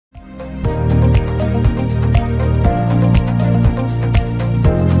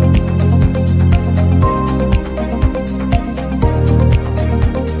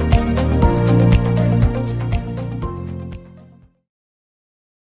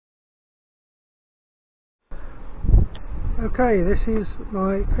Okay, this is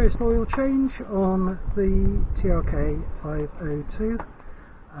my first oil change on the TRK 502.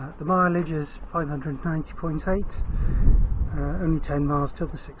 The mileage is 590.8, only 10 miles till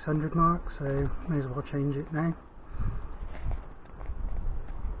the 600 mark, so may as well change it now.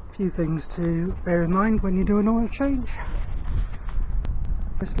 A few things to bear in mind when you do an oil change.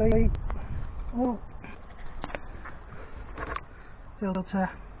 Firstly, oil, filter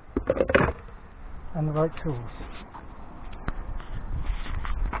and the right tools.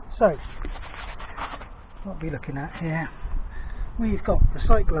 So, what we're looking at here, we've got the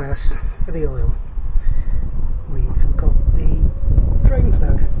sight glass for the oil, we've got the drain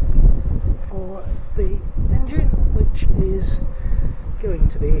plug for the engine, which is going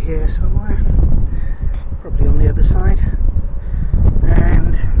to be here somewhere, probably on the other side,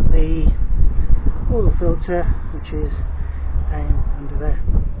 and the oil filter, which is down under there.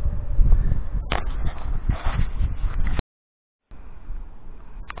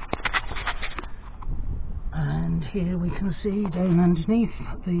 And here we can see down underneath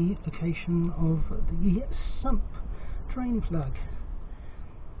the location of the sump drain plug.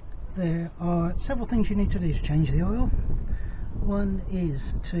 There are several things you need to do to change the oil. One is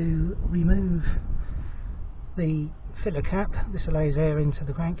to remove the filler cap. This allows air into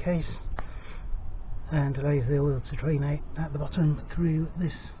the crankcase and allows the oil to drain out at the bottom through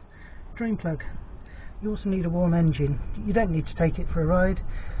this drain plug. You also need a warm engine. You don't need to take it for a ride,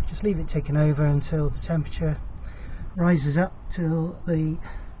 just leave it ticking over until the temperature rises up till the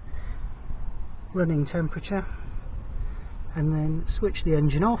running temperature, and then switch the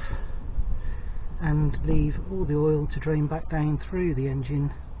engine off and leave all the oil to drain back down through the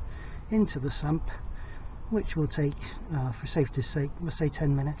engine into the sump, which will take, for safety's sake, we'll say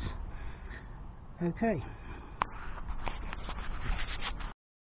 10 minutes. Okay.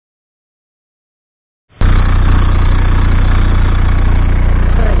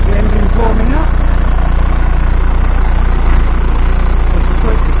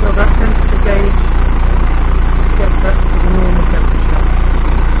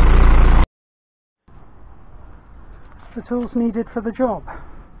 The tools needed for the job.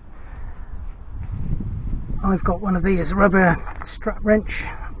 I've got one of these rubber strap wrench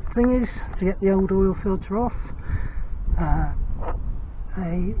thingies to get the old oil filter off, a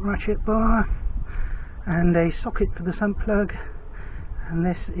ratchet bar and a socket for the sump plug, and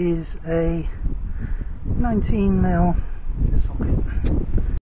this is a 19mm socket.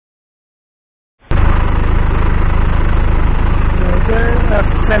 There we go,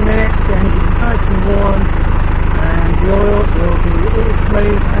 after 10 minutes the engine is nice and warm and the oil will be all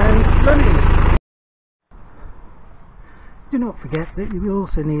smooth and running. Do not forget that you will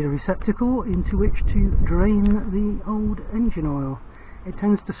also need a receptacle into which to drain the old engine oil. It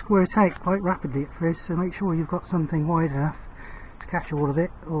tends to squirt out quite rapidly at first, so make sure you've got something wide enough to catch all of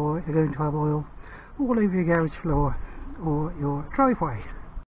it, or you're going to have oil all over your garage floor or your driveway.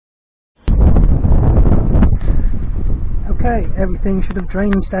 Okay, everything should have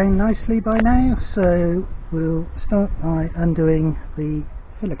drained down nicely by now, so we'll start by undoing the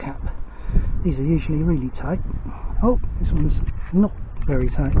filler cap. These are usually really tight. Oh, this one's not very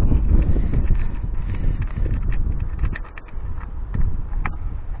tight.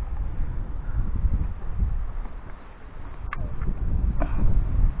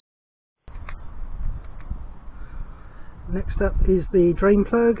 Next up is the drain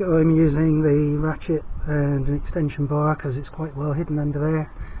plug. I'm using the ratchet and an extension bar because it's quite well hidden under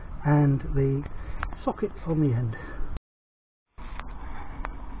there, and the socket on the end.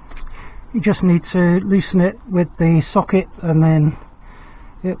 You just need to loosen it with the socket and then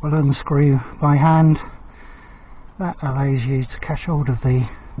it will unscrew by hand. That allows you to catch hold of the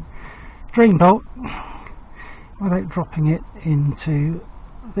drain bolt without dropping it into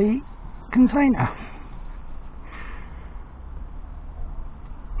the container.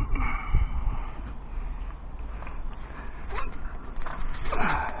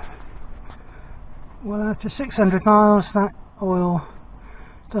 Well, after 600 miles that oil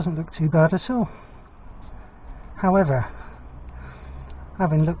doesn't look too bad at all. However,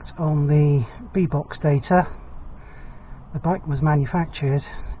 having looked on the B-Box data, the bike was manufactured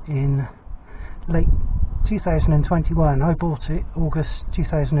in late 2021. I bought it August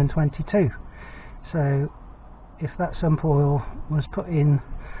 2022. So if that sump oil was put in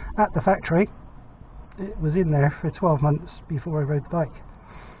at the factory, it was in there for 12 months before I rode the bike.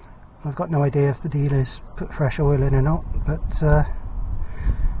 I've got no idea if the dealers put fresh oil in or not, but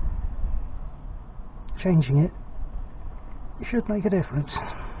changing it should make a difference.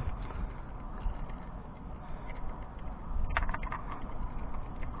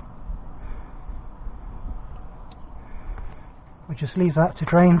 We just leave that to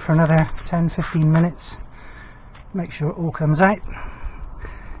drain for another 10-15 minutes, make sure it all comes out,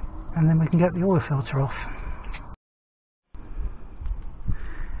 and then we can get the oil filter off.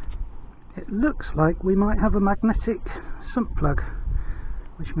 It looks like we might have a magnetic sump plug,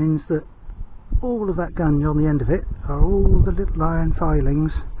 which means that all of that gunge on the end of it are all the little iron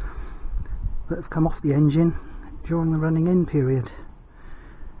filings that have come off the engine during the running in period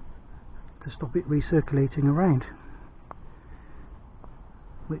to stop it recirculating around,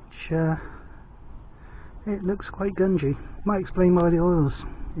 which it looks quite gungy. Might explain why the oil's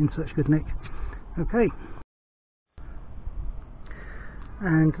in such good nick. Okay,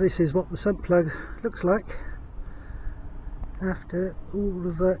 and this is what the sump plug looks like after all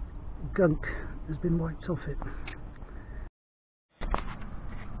of that gunk has been wiped off it.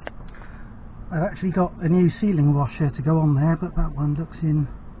 I've actually got a new sealing washer to go on there, but that one looks in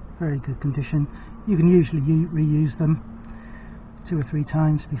very good condition. You can usually reuse them 2 or 3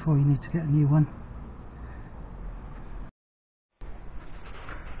 times before you need to get a new one.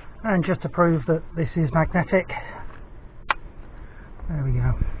 And just to prove that this is magnetic, there we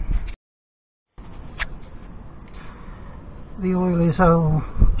go. The oil is all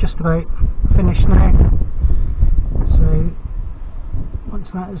just about finished now, so once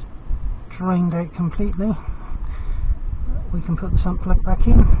that is drained out completely, we can put the sump plug back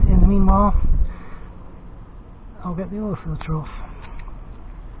in. In the meanwhile, I'll get the oil filter off.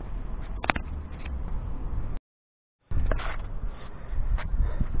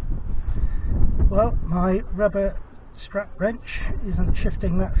 Well, my rubber strap wrench isn't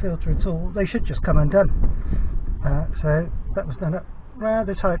shifting that filter at all. They should just come undone. So that was done up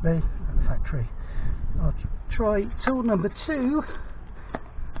rather tightly at the factory. I'll try tool number 2,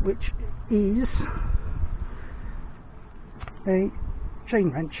 which is a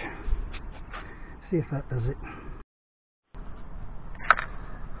chain wrench. See if that does it.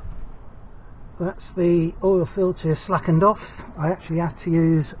 That's the oil filter slackened off. I actually had to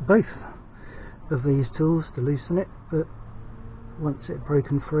use both of these tools to loosen it, but once it had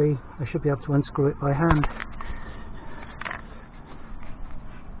broken free, I should be able to unscrew it by hand.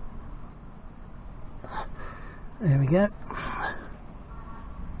 There we go.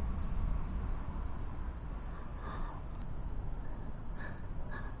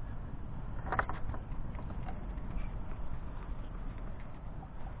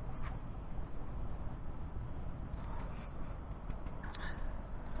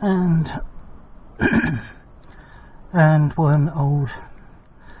 And one old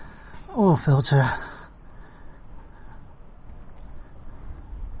oil filter.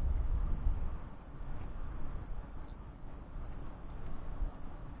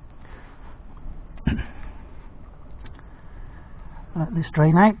 Let this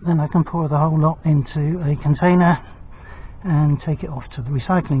drain out, then I can pour the whole lot into a container and take it off to the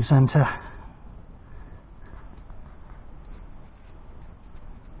recycling centre.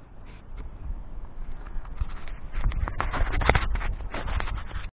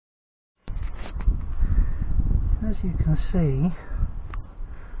 As you can see,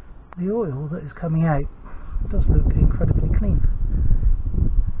 the oil that is coming out does look incredibly clean.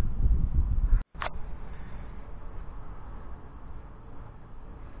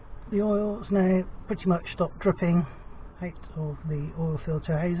 The oil's now pretty much stopped dripping out of the oil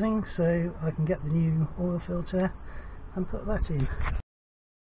filter housing, so I can get the new oil filter and put that in.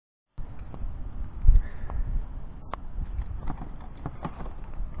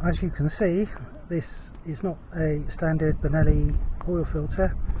 As you can see, this is not a standard Benelli oil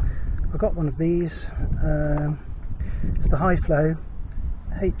filter. I got one of these. It's the high flow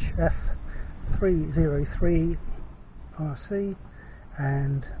HF303 RC,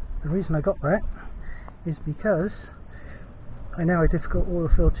 and the reason I got that is because I know how difficult oil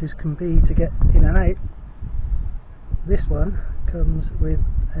filters can be to get in and out. This one comes with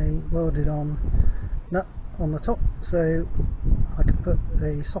a welded on nut on the top, so I can put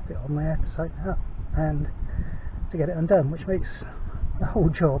a socket on there to tighten it up and to get it undone, which makes the whole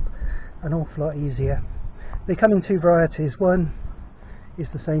job an awful lot easier. They come in 2 varieties. One is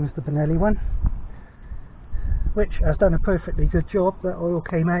the same as the Benelli one, which has done a perfectly good job. That oil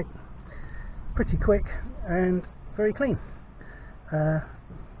came out pretty quick and very clean.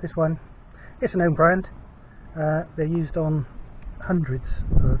 This one, it's a known brand. They're used on hundreds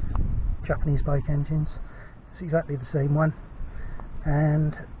of Japanese bike engines. It's exactly the same one,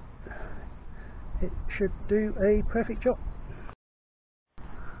 and it should do a perfect job.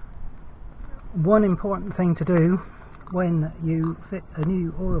 One important thing to do when you fit a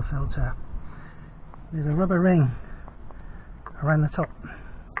new oil filter, there's a rubber ring around the top.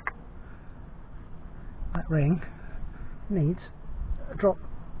 That ring needs a drop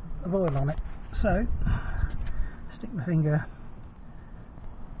of oil on it. So stick my finger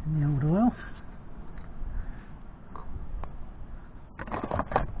in the old oil,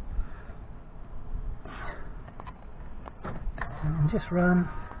 and just run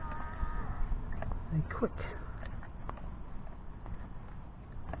a quick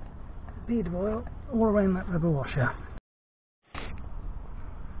bead of oil all around that rubber washer.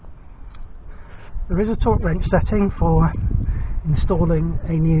 There is a torque wrench setting for installing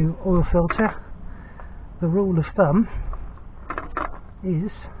a new oil filter. The rule of thumb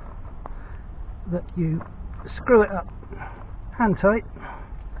is that you screw it up hand tight,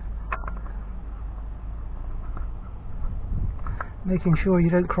 making sure you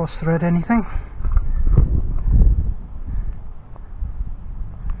don't cross thread anything.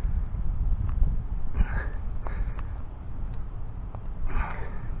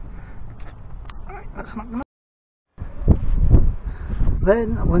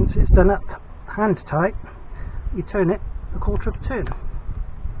 Then once it's done up hand tight, you turn it a quarter of a turn.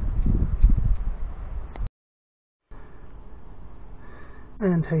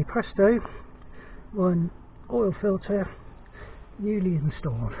 And hey presto, one oil filter newly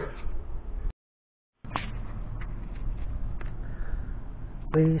installed.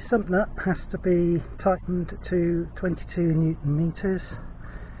 The sump nut has to be tightened to 22 Newton meters,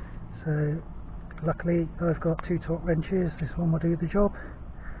 so luckily I've got two torque wrenches. This one will do the job.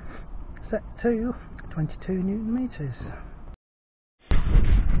 Set to 22 Newton meters.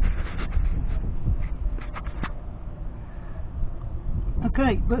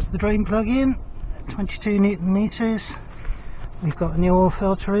 Okay, put the drain plug in, 22 Newton meters. We've got a new oil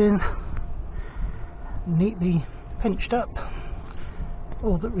filter in, neatly pinched up.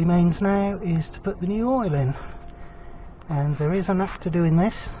 All that remains now is to put the new oil in, and there is enough to do in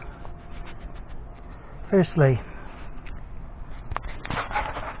this. Firstly,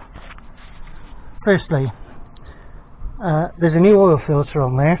 there's a new oil filter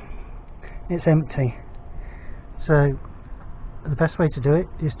on there. It's empty, so the best way to do it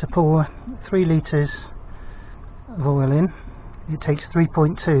is to pour 3 litres of oil in. It takes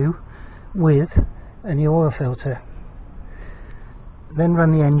 3.2 with a new oil filter. Then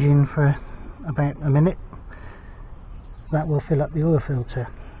run the engine for about a minute. That will fill up the oil filter.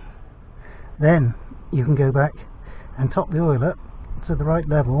 Then you can go back and top the oil up to the right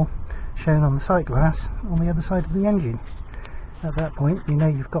level shown on the sight glass on the other side of the engine. At that point you know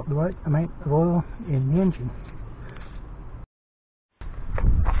you've got the right amount of oil in the engine.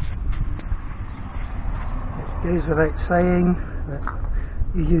 It goes without saying that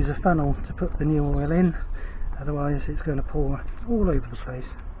you use a funnel to put the new oil in, otherwise it's going to pour all over the place.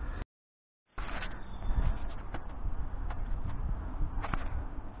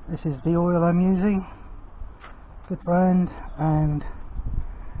 This is the oil I'm using, good brand and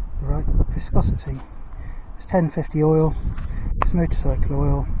the right viscosity. It's 1050 oil, it's motorcycle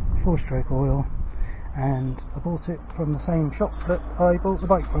oil, 4-stroke oil, and I bought it from the same shop that I bought the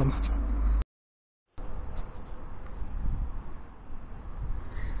bike from.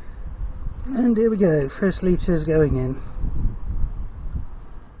 And here we go, first litres going in.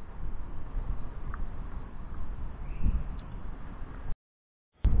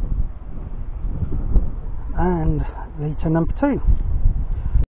 And litre number 2.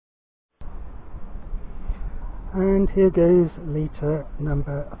 And here goes litre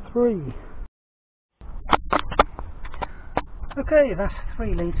number 3. Okay, that's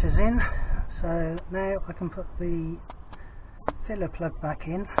 3 litres in, so now I can put the filler plug back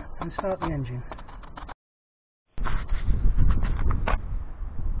in and start the engine.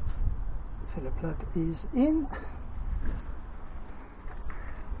 Filler plug is in.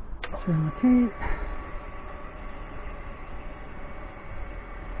 Turn the key.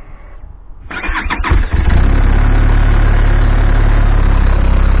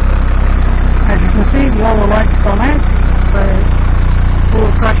 As you can see, the oil light's gone out, so all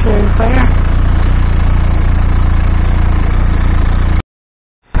the pressure is there.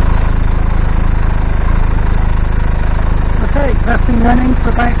 That's been running for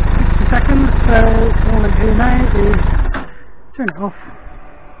about 60 seconds, so all I do now is turn it off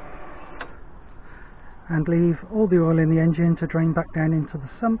and leave all the oil in the engine to drain back down into the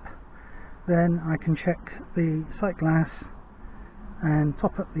sump. Then I can check the sight glass and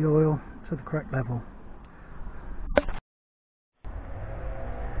top up the oil to the correct level.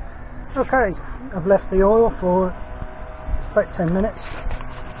 Okay, I've left the oil for about 10 minutes,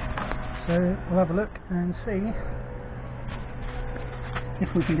 so we'll have a look and see if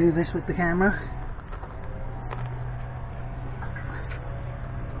we can do this with the camera.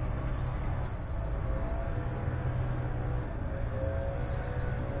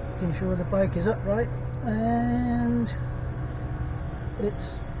 making sure the bike is upright and it's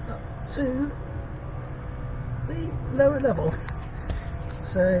up to the lower level.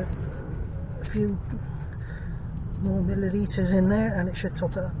 So a few more milliliters in there and it should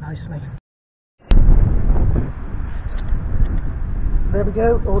top it up nicely. There we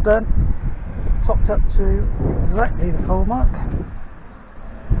go, all done. Topped up to exactly the full mark.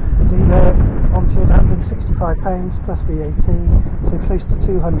 The onto £165 plus VAT, so close to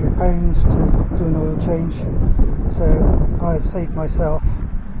 £200 to do an oil change. So I've saved myself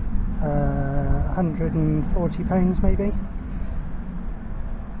 £140 maybe.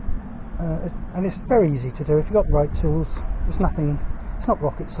 And it's very easy to do if you've got the right tools. It's nothing, it's not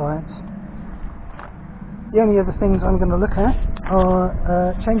rocket science. The only other things I'm going to look at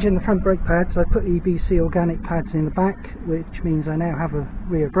are changing the front brake pads. I put EBC organic pads in the back, which means I now have a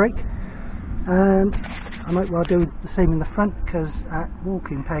rear brake. And I might well do the same in the front, because at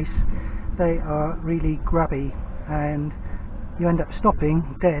walking pace they are really grabby and you end up stopping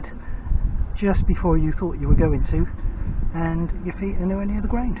dead just before you thought you were going to, and your feet are nowhere near the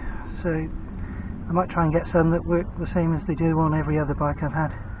ground. So I might try and get some that work the same as they do on every other bike I've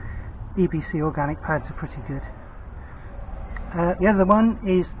had. EBC organic pads are pretty good. The other one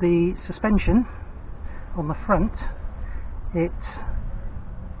is the suspension on the front. It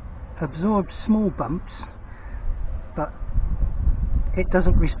absorbs small bumps, but it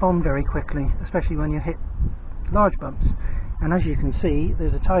doesn't respond very quickly, especially when you hit large bumps. And as you can see,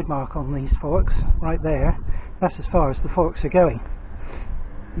 there's a tide mark on these forks right there. That's as far as the forks are going.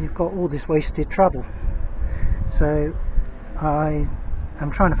 You've got all this wasted travel. So I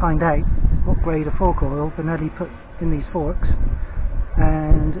am trying to find out what grade of fork oil Benelli put in these forks,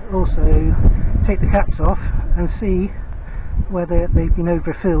 and also take the caps off and see whether they've been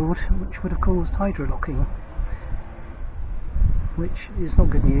overfilled, which would have caused hydrolocking, which is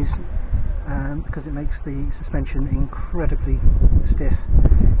not good news, because it makes the suspension incredibly stiff.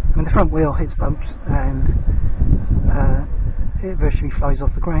 I mean, the front wheel hits bumps and it virtually flies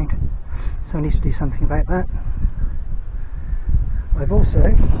off the ground, so I need to do something about that. I've also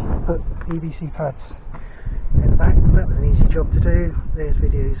put PVC pads in the back. That was an easy job to do. There's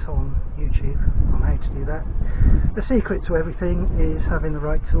videos on YouTube on how to do that. The secret to everything is having the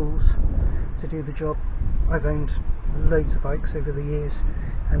right tools to do the job. I've owned loads of bikes over the years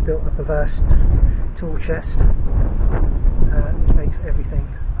and built up a vast tool chest, which makes everything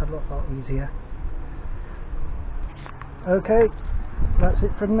a lot easier. Okay, that's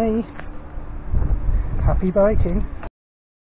it from me. Happy biking.